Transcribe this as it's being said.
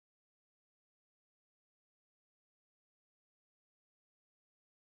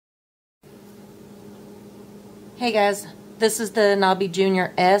Hey guys, this is the Nabi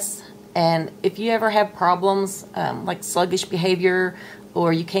Junior S, and if you ever have problems like sluggish behavior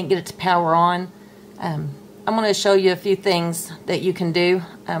or you can't get it to power on, I'm going to show you a few things that you can do.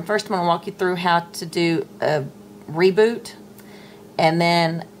 First, I'm going to walk you through how to do a reboot, and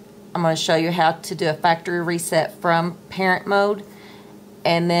then I'm going to show you how to do a factory reset from parent mode,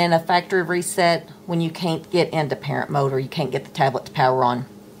 and then a factory reset when you can't get into parent mode or you can't get the tablet to power on.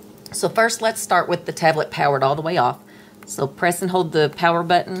 So first, let's start with the tablet powered all the way off. So press and hold the power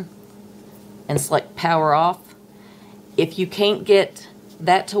button and select power off. If you can't get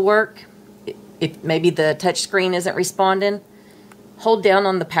that to work, if maybe the touch screen isn't responding, hold down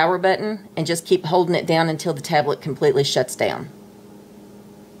on the power button and just keep holding it down until the tablet completely shuts down.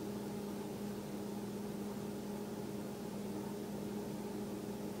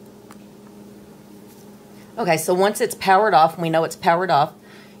 Okay, so once it's powered off, and we know it's powered off,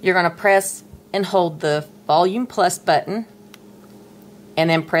 you're going to press and hold the volume plus button and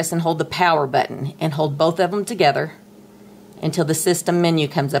then press and hold the power button and hold both of them together until the system menu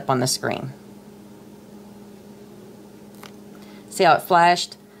comes up on the screen. See how it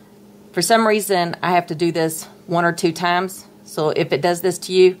flashed? For some reason, I have to do this 1 or 2 times. So if it does this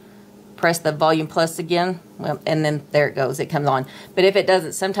to you, press the volume plus again, and then there it goes, it comes on. But if it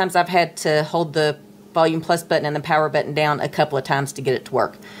doesn't, sometimes I've had to hold the volume plus button and the power button down a couple of times to get it to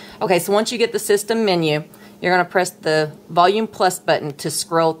work. Okay, so once you get the system menu, you're going to press the volume plus button to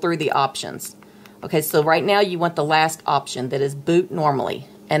scroll through the options. Okay, so right now you want the last option that is boot normally,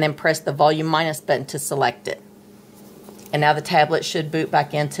 and then press the volume minus button to select it. And now the tablet should boot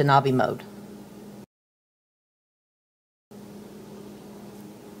back into Nabi mode.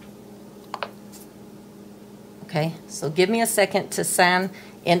 Okay, so give me a second to sign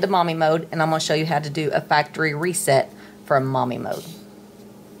into mommy mode, and I'm going to show you how to do a factory reset from mommy mode.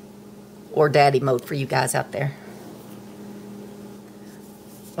 Or daddy mode for you guys out there.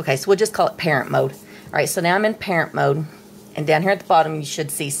 Okay, so we'll just call it parent mode. Alright, so now I'm in parent mode, and down here at the bottom you should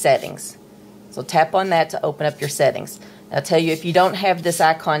see settings. So tap on that to open up your settings. Now, I'll tell you, if you don't have this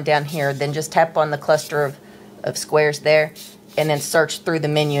icon down here, then just tap on the cluster of squares there, and then search through the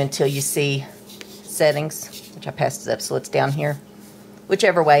menu until you see settings, which I passed it up so it's down here.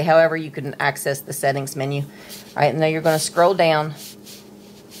 Whichever way, however you can access the settings menu. Alright, and now you're going to scroll down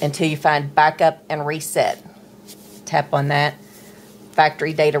until you find backup and reset. Tap on that.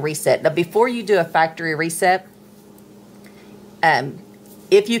 Factory data reset. Now before you do a factory reset,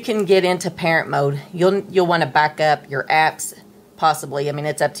 if you can get into parent mode, you'll want to back up your apps, possibly. I mean,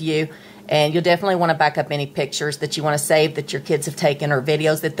 it's up to you. And you'll definitely want to back up any pictures that you want to save that your kids have taken or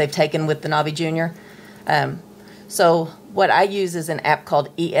videos that they've taken with the Nabi Junior. So what I use is an app called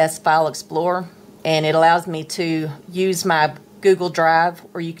ES File Explorer, and it allows me to use my Google Drive,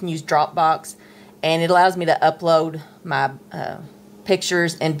 or you can use Dropbox, and it allows me to upload my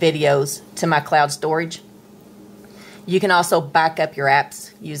pictures and videos to my cloud storage. You can also back up your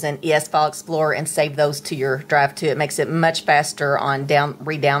apps using ES File Explorer and save those to your drive too. It makes it much faster on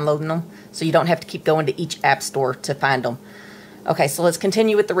re-downloading them, so you don't have to keep going to each app store to find them. Okay, so let's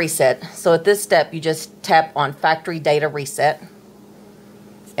continue with the reset. So at this step, you just tap on Factory Data Reset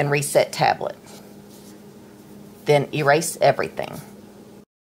and Reset Tablet. Then erase everything.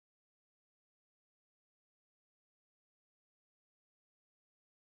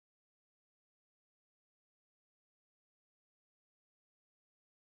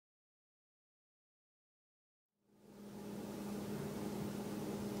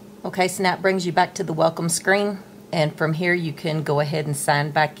 Okay, so now it brings you back to the welcome screen. And from here, you can go ahead and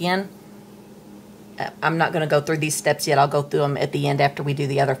sign back in. I'm not going to go through these steps yet. I'll go through them at the end after we do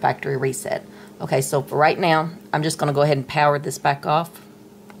the other factory reset. Okay, so for right now, I'm just going to go ahead and power this back off.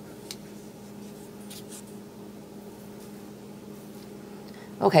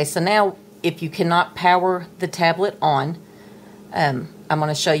 Okay, so now if you cannot power the tablet on, I'm going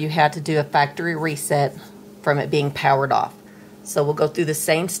to show you how to do a factory reset from it being powered off. So we'll go through the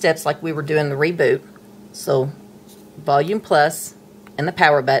same steps like we were doing the reboot. So volume plus and the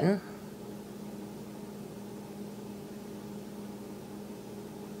power button.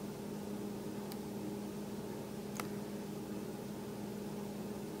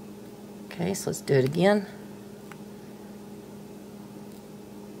 Okay, so let's do it again.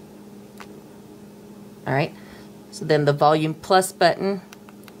 Alright, so then the volume plus button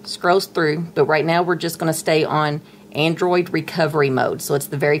scrolls through, but right now we're just going to stay on Android recovery mode, so it's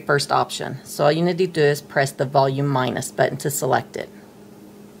the very first option. So all you need to do is press the volume minus button to select it.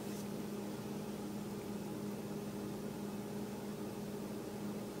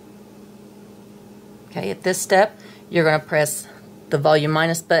 Okay, at this step, you're going to press the volume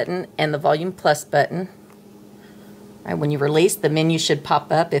minus button and the volume plus button All right, when you release, the menu should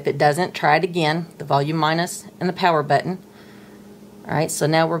pop up. If it doesn't, try it again, the volume minus and the power button. All right, so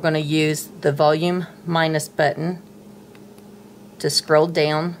now we're going to use the volume minus button to scroll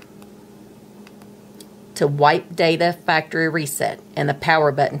down to wipe data factory reset, and the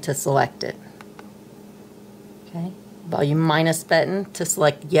power button to select it. Okay, volume minus button to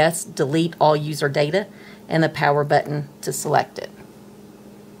select yes, delete all user data, and the power button to select it.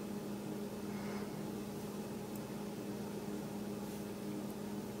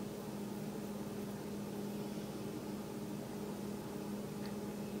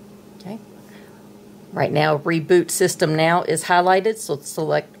 Okay. Right now, Reboot System Now is highlighted, so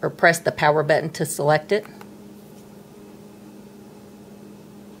select or press the power button to select it.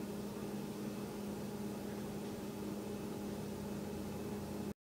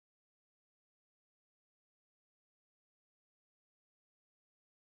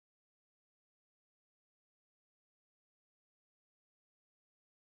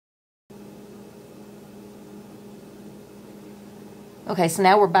 Okay, so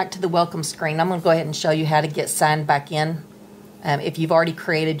now we're back to the welcome screen. I'm going to go ahead and show you how to get signed back in. If you've already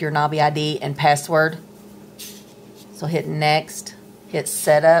created your Nabi ID and password, so hit next, hit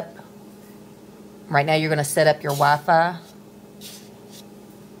setup. Right now you're going to set up your Wi-Fi.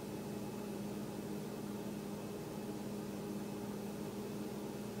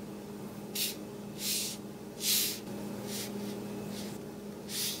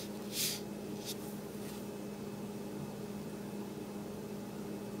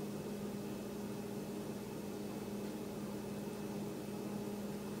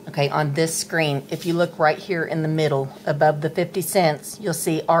 Okay, on this screen, if you look right here in the middle above the 50 cents, you'll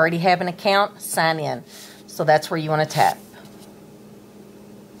see already have an account, sign in. So that's where you want to tap.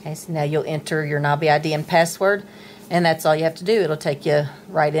 Okay, so now you'll enter your Nabi ID and password, and that's all you have to do. It'll take you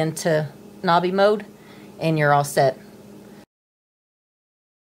right into Nabi mode, and you're all set.